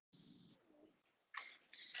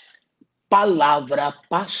Palavra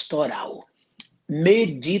pastoral,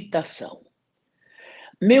 meditação.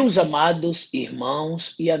 Meus amados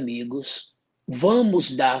irmãos e amigos, vamos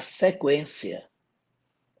dar sequência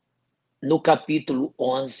no capítulo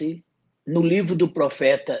 11, no livro do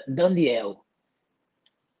profeta Daniel,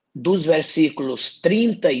 dos versículos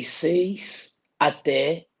 36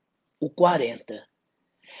 até o 40.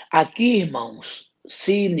 Aqui, irmãos,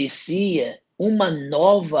 se inicia uma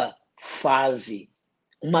nova fase,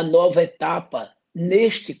 uma nova etapa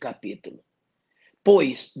neste capítulo.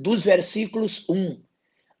 Pois, dos versículos 1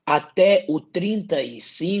 até o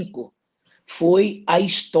 35, foi a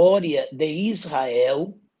história de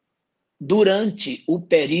Israel durante o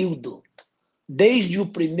período, desde o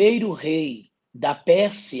primeiro rei da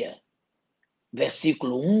Pérsia,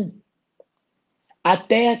 versículo 1,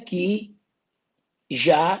 até aqui,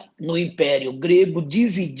 já no Império Grego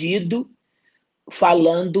dividido,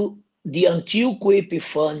 falando de Antíoco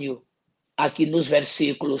Epifânio, aqui nos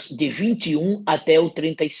versículos de 21 até o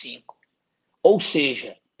 35. Ou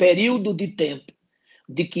seja, período de tempo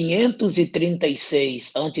de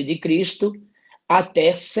 536 a.C.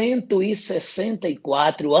 até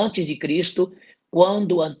 164 a.C.,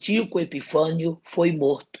 quando Antíoco Epifânio foi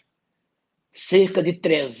morto. Cerca de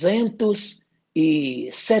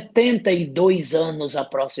 372 anos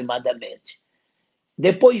aproximadamente.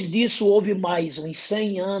 Depois disso, houve mais uns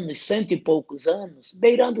 100 anos, cento e poucos anos,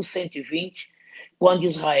 beirando 120, quando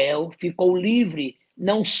Israel ficou livre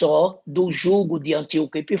não só do jugo de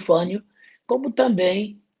Antíoco Epifânio, como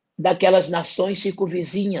também daquelas nações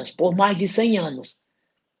circunvizinhas por mais de 100 anos,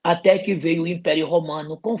 até que veio o Império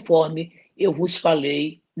Romano, conforme eu vos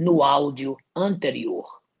falei no áudio anterior.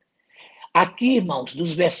 Aqui, irmãos,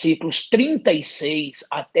 dos versículos 36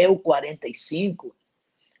 até o 45,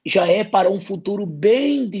 já é para um futuro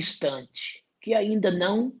bem distante, que ainda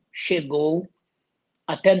não chegou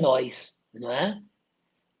até nós, não é?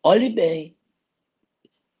 Olhe bem,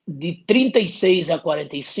 de 36 a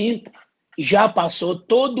 45, já passou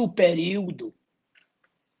todo o período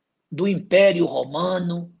do Império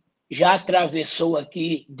Romano, já atravessou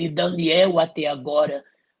aqui, de Daniel até agora,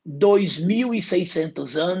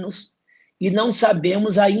 2.600 anos, e não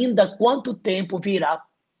sabemos ainda quanto tempo virá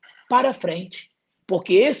para frente,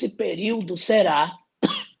 porque esse período será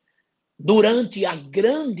durante a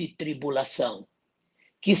grande tribulação,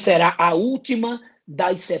 que será a última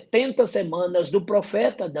das 70 semanas do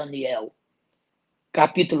profeta Daniel,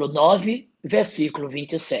 capítulo 9, versículo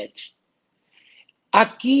 27.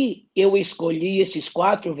 Aqui eu escolhi esses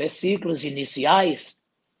 4 versículos iniciais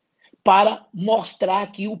para mostrar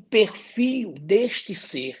aqui o perfil deste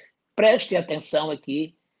ser. Preste atenção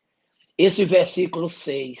aqui, esse versículo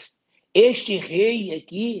 6. Este rei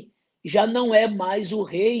aqui já não é mais o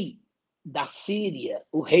rei da Síria,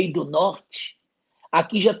 o rei do norte.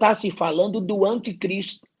 Aqui já está se falando do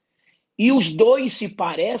anticristo. E os dois se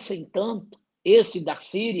parecem tanto, esse da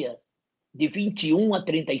Síria, de 21 a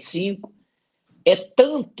 35, é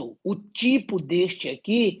tanto o tipo deste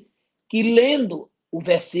aqui, que lendo o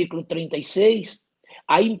versículo 36,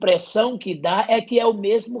 a impressão que dá é que é o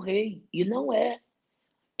mesmo rei, e não é.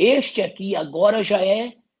 Este aqui agora já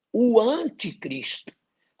é o anticristo,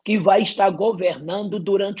 que vai estar governando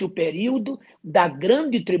durante o período da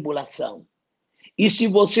grande tribulação. E se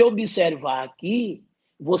você observar aqui,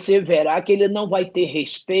 você verá que ele não vai ter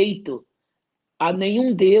respeito a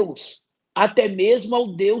nenhum Deus, até mesmo ao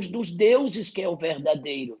Deus dos deuses, que é o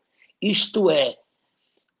verdadeiro. Isto é,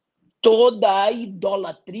 toda a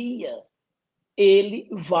idolatria, ele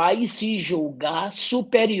vai se julgar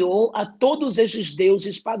superior a todos esses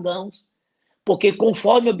deuses pagãos. Porque,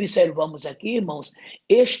 conforme observamos aqui, irmãos,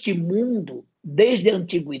 este mundo, desde a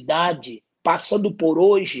antiguidade, passando por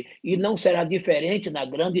hoje, e não será diferente na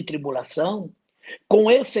grande tribulação,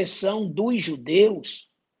 com exceção dos judeus,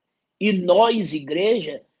 e nós,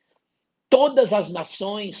 igreja, todas as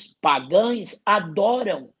nações pagãs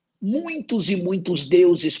adoram muitos e muitos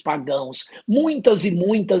deuses pagãos, muitas e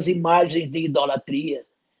muitas imagens de idolatria.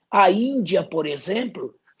 A Índia, por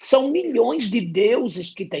exemplo, são milhões de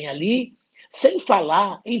deuses que tem ali, sem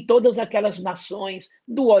falar em todas aquelas nações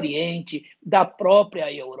do Oriente, da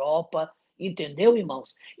própria Europa, entendeu,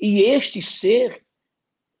 irmãos? E este ser,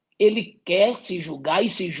 ele quer se julgar e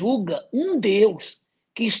se julga um Deus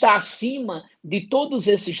que está acima de todos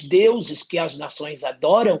esses deuses que as nações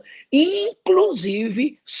adoram,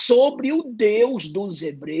 inclusive sobre o Deus dos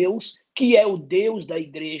hebreus, que é o Deus da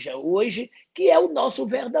igreja hoje, que é o nosso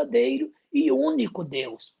verdadeiro e único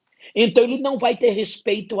Deus. Então ele não vai ter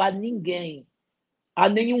respeito a ninguém, a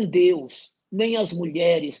nenhum Deus, nem às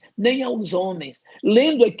mulheres, nem aos homens.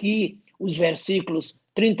 Lendo aqui os versículos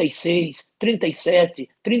 36, 37,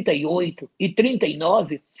 38 e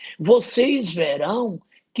 39, vocês verão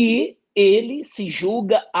que ele se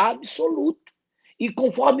julga absoluto. E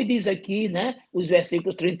conforme diz aqui, né, os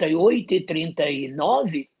versículos 38 e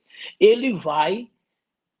 39, ele vai,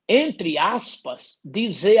 entre aspas,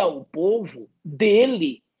 dizer ao povo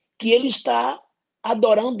dele que ele está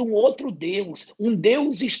adorando um outro Deus, um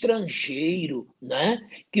Deus estrangeiro, né?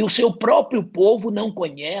 Que o seu próprio povo não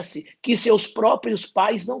conhece, que seus próprios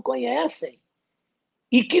pais não conhecem.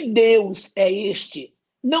 E que Deus é este?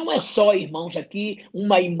 Não é só, irmãos, aqui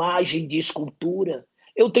uma imagem de escultura.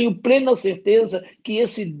 Eu tenho plena certeza que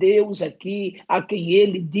esse Deus aqui, a quem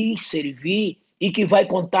ele diz servir e que vai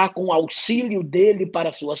contar com o auxílio dele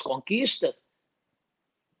para suas conquistas,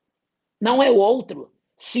 não é outro,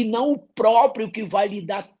 senão o próprio que vai lhe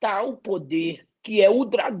dar tal poder, que é o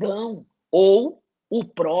dragão ou o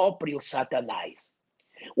próprio Satanás.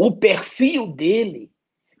 O perfil dele,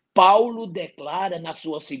 Paulo declara na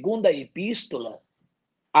sua segunda epístola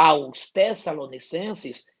aos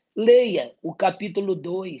Tessalonicenses, leia o capítulo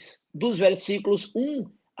 2, dos versículos 1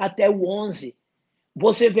 até o 11.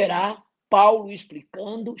 Você verá Paulo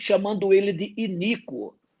explicando, chamando ele de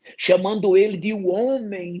iníquo, chamando ele de o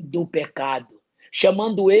homem do pecado,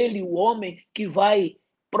 chamando ele o homem que vai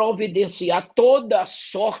providenciar toda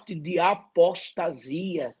sorte de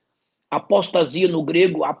apostasia. Apostasia no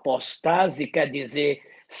grego, apostase, quer dizer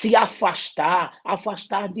se afastar,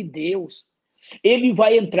 afastar de Deus. Ele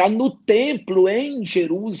vai entrar no templo em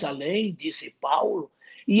Jerusalém, disse Paulo,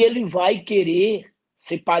 e ele vai querer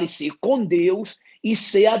se parecer com Deus e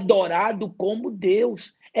ser adorado como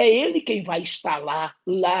Deus. É ele quem vai instalar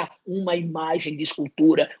lá uma imagem de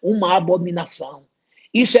escultura, uma abominação.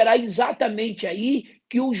 E será exatamente aí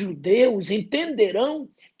que os judeus entenderão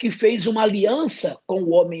que fez uma aliança com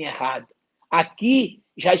o homem errado. Aqui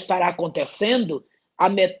já estará acontecendo a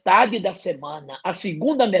metade da semana, a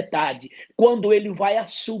segunda metade, quando ele vai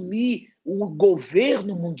assumir o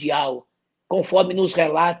governo mundial, conforme nos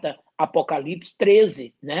relata Apocalipse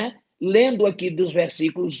 13, né? Lendo aqui dos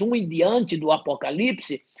versículos 1 em diante do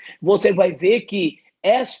Apocalipse, você vai ver que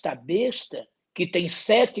esta besta, que tem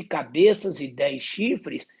 7 cabeças e 10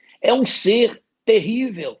 chifres, é um ser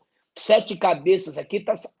terrível. 7 cabeças aqui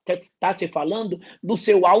está se falando do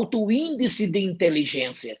seu alto índice de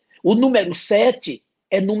inteligência. O número 7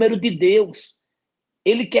 é número de Deus.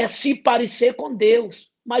 Ele quer se parecer com Deus,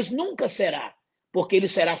 mas nunca será, porque ele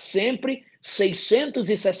será sempre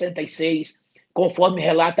 666, conforme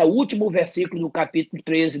relata o último versículo do capítulo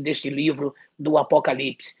 13 deste livro do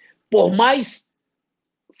Apocalipse. Por mais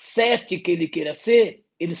 7 que ele queira ser,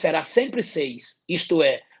 ele será sempre 6. Isto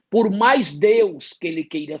é, por mais Deus que ele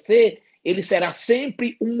queira ser, ele será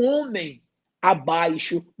sempre um homem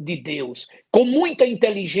abaixo de Deus, com muita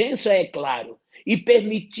inteligência, é claro, e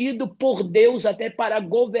permitido por Deus até para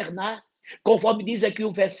governar, conforme diz aqui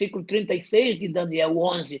o versículo 36 de Daniel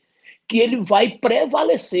 11, que ele vai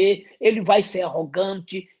prevalecer, ele vai ser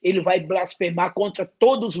arrogante, ele vai blasfemar contra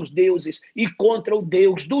todos os deuses e contra o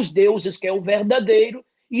Deus dos deuses, que é o verdadeiro,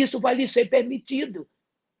 e isso vai lhe ser permitido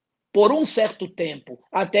por um certo tempo,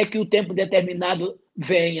 até que o tempo determinado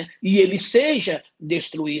venha e ele seja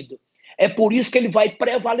destruído. É por isso que ele vai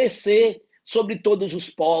prevalecer sobre todos os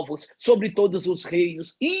povos, sobre todos os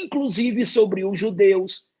reinos, inclusive sobre os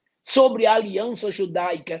judeus, sobre a aliança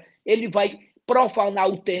judaica. Ele vai profanar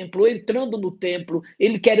o templo, entrando no templo,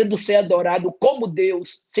 ele querendo ser adorado como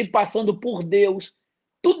Deus, se passando por Deus.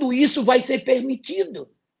 Tudo isso vai ser permitido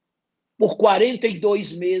por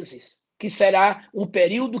 42 meses, que será o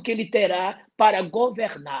período que ele terá para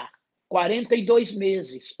governar. 42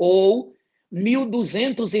 meses, ou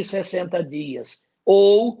 1.260 dias,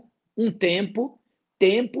 ou um tempo,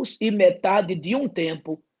 tempos e metade de um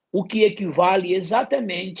tempo, o que equivale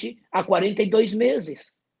exatamente a 42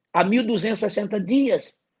 meses, a 1.260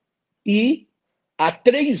 dias e a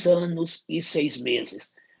 3 anos e 6 meses.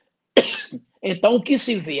 Então, o que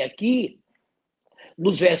se vê aqui,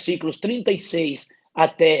 nos versículos 36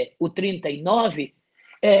 até o 39,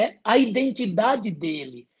 é a identidade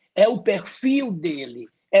dele, é o perfil dele,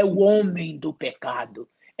 é o homem do pecado,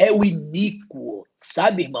 é o iníquo,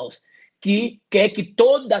 sabe, irmãos? Que quer que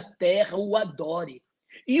toda a terra o adore.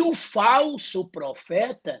 E o falso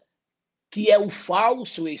profeta, que é o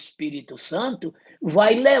falso Espírito Santo,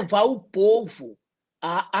 vai levar o povo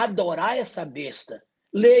a adorar essa besta.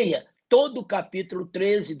 Leia todo o capítulo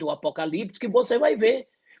 13 do Apocalipse, que você vai ver.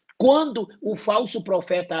 Quando o falso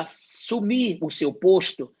profeta assumir o seu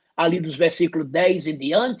posto, ali dos versículos 10 em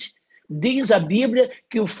diante, diz a Bíblia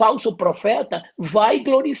que o falso profeta vai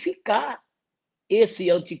glorificar esse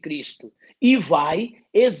anticristo e vai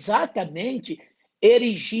exatamente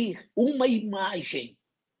erigir uma imagem,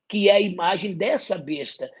 que é a imagem dessa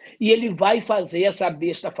besta. E ele vai fazer essa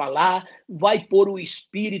besta falar, vai pôr o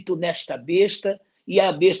espírito nesta besta, e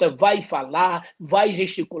a besta vai falar, vai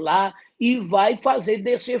gesticular e vai fazer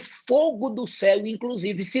descer fogo do céu,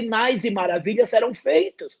 inclusive sinais e maravilhas serão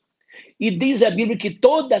feitos. E diz a Bíblia que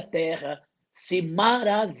toda a terra se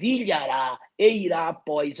maravilhará e irá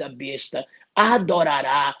após a besta,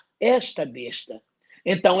 adorará esta besta.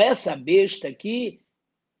 Então, essa besta aqui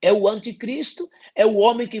é o anticristo, é o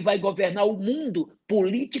homem que vai governar o mundo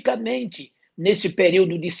politicamente nesse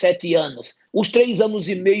período de 7 anos. Os 3 anos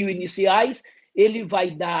e meio iniciais, ele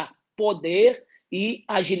vai dar poder e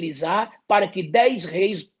agilizar para que 10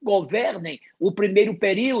 reis governem o primeiro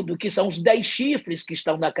período, que são os 10 chifres que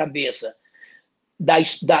estão na cabeça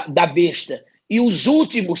da besta. E os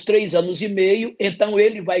últimos 3 anos e meio, então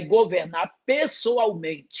ele vai governar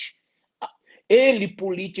pessoalmente. Ele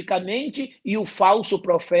politicamente e o falso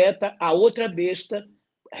profeta, a outra besta,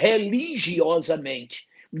 religiosamente.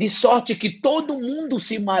 De sorte que todo mundo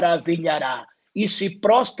se maravilhará e se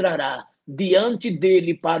prostrará diante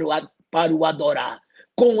dele para o adorar,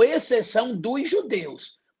 com exceção dos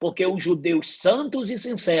judeus, porque os judeus santos e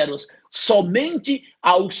sinceros somente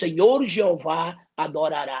ao Senhor Jeová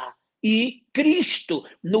adorará. E Cristo,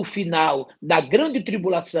 no final da grande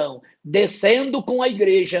tribulação, descendo com a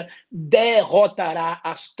igreja, derrotará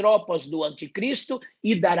as tropas do anticristo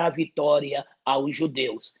e dará vitória aos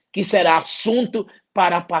judeus, que será assunto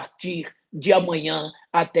para partir de amanhã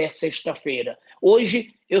até sexta-feira.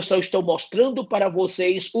 Hoje eu só estou mostrando para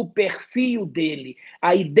vocês o perfil dele,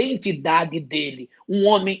 a identidade dele, um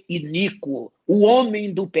homem iníquo, o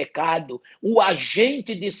homem do pecado, o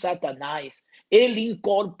agente de Satanás. Ele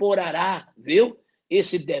incorporará, viu?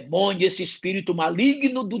 Esse demônio, esse espírito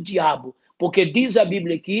maligno do diabo, porque diz a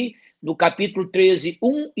Bíblia aqui, no capítulo 13,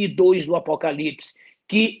 1 e 2 do Apocalipse,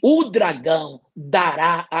 que o dragão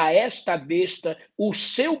dará a esta besta o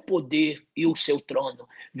seu poder e o seu trono.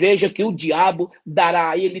 Veja que o diabo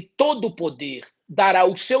dará a ele todo o poder, dará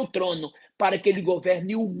o seu trono para que ele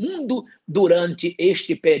governe o mundo durante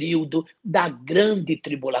este período da grande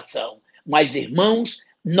tribulação. Mas, irmãos,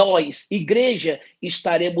 nós, igreja,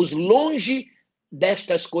 estaremos longe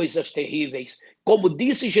destas coisas terríveis. Como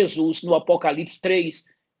disse Jesus no Apocalipse 3,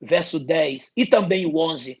 verso 10 e também o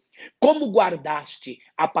 11. Como guardaste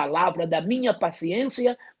a palavra da minha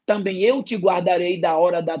paciência, também eu te guardarei da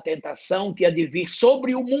hora da tentação que há de vir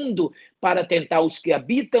sobre o mundo para tentar os que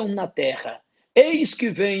habitam na terra. Eis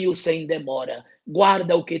que venho sem demora.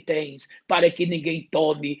 Guarda o que tens, para que ninguém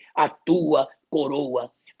tome a tua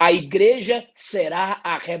coroa. A igreja será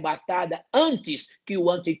arrebatada antes que o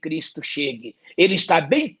anticristo chegue. Ele está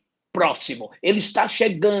bem próximo, ele está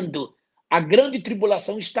chegando. A grande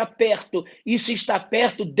tribulação está perto, e se está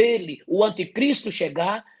perto dele, o anticristo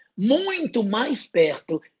chegar, muito mais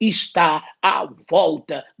perto está a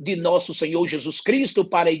volta de nosso Senhor Jesus Cristo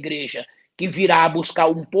para a igreja, que virá buscar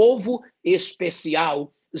um povo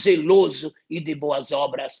especial, zeloso e de boas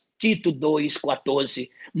obras. Tito 2,14.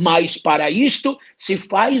 Mas para isto se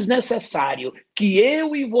faz necessário que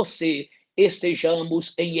eu e você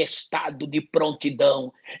estejamos em estado de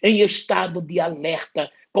prontidão, em estado de alerta,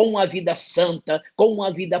 com uma vida santa, com uma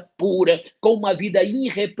vida pura, com uma vida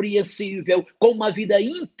irrepreensível, com uma vida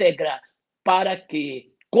íntegra, para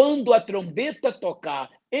que, quando a trombeta tocar,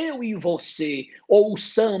 eu e você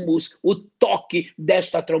ouçamos o toque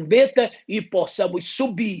desta trombeta e possamos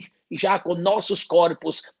subir, já com nossos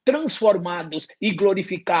corpos transformados e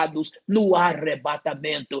glorificados no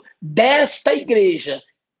arrebatamento desta igreja,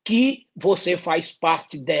 que você faz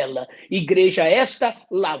parte dela. Igreja esta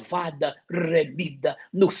lavada, remida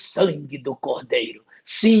no sangue do Cordeiro.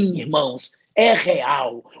 Sim, irmãos, é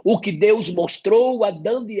real. O que Deus mostrou a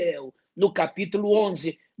Daniel no capítulo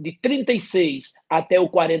 11, de 36 até o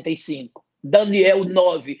 45. Daniel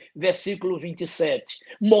 9, versículo 27.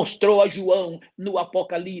 Mostrou a João no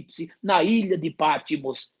Apocalipse, na ilha de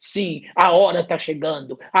Pátimos. Sim, a hora está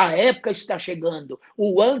chegando, a época está chegando.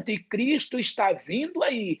 O anticristo está vindo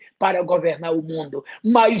aí para governar o mundo.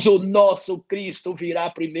 Mas o nosso Cristo virá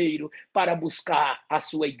primeiro para buscar a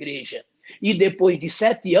sua igreja. E depois de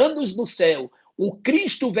 7 anos no céu, o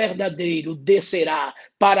Cristo verdadeiro descerá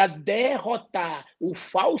para derrotar o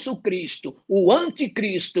falso Cristo, o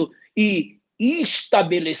anticristo, e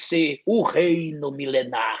estabelecer o reino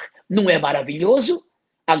milenar. Não é maravilhoso?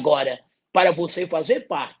 Agora, para você fazer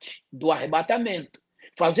parte do arrebatamento,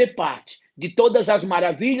 fazer parte de todas as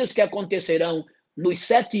maravilhas que acontecerão nos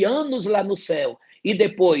 7 anos lá no céu, e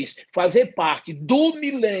depois fazer parte do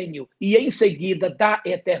milênio e em seguida da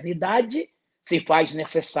eternidade, se faz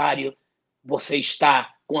necessário você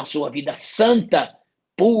estar com a sua vida santa,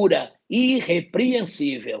 pura e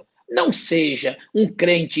irrepreensível. Não seja um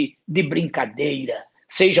crente de brincadeira,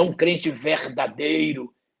 seja um crente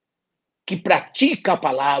verdadeiro, que pratica a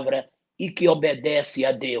palavra e que obedece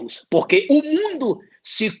a Deus. Porque o mundo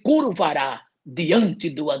se curvará diante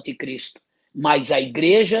do anticristo, mas a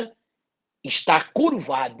igreja está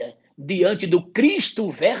curvada diante do Cristo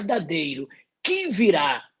verdadeiro, que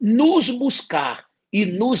virá nos buscar e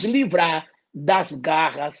nos livrar das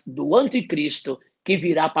garras do anticristo, que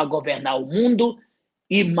virá para governar o mundo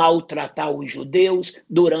e maltratar os judeus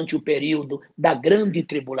durante o período da grande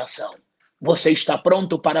tribulação. Você está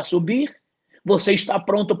pronto para subir? Você está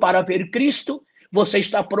pronto para ver Cristo? Você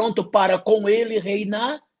está pronto para com ele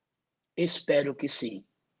reinar? Espero que sim.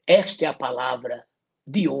 Esta é a palavra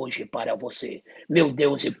de hoje para você. Meu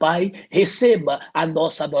Deus e Pai, receba a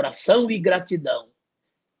nossa adoração e gratidão.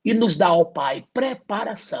 E nos dá, ó Pai,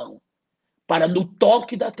 preparação para no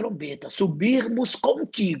toque da trombeta subirmos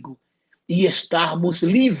contigo e estarmos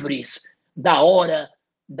livres da hora,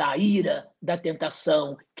 da ira, da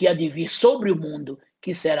tentação que há de vir sobre o mundo,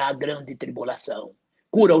 que será a grande tribulação.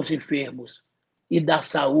 Cura os enfermos e dá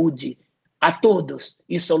saúde a todos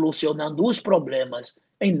e solucionando os problemas.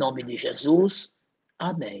 Em nome de Jesus.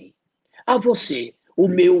 Amém. A você, o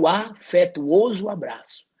meu afetuoso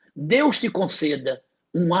abraço. Deus te conceda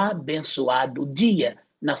um abençoado dia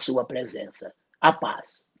na sua presença. A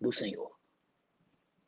paz do Senhor.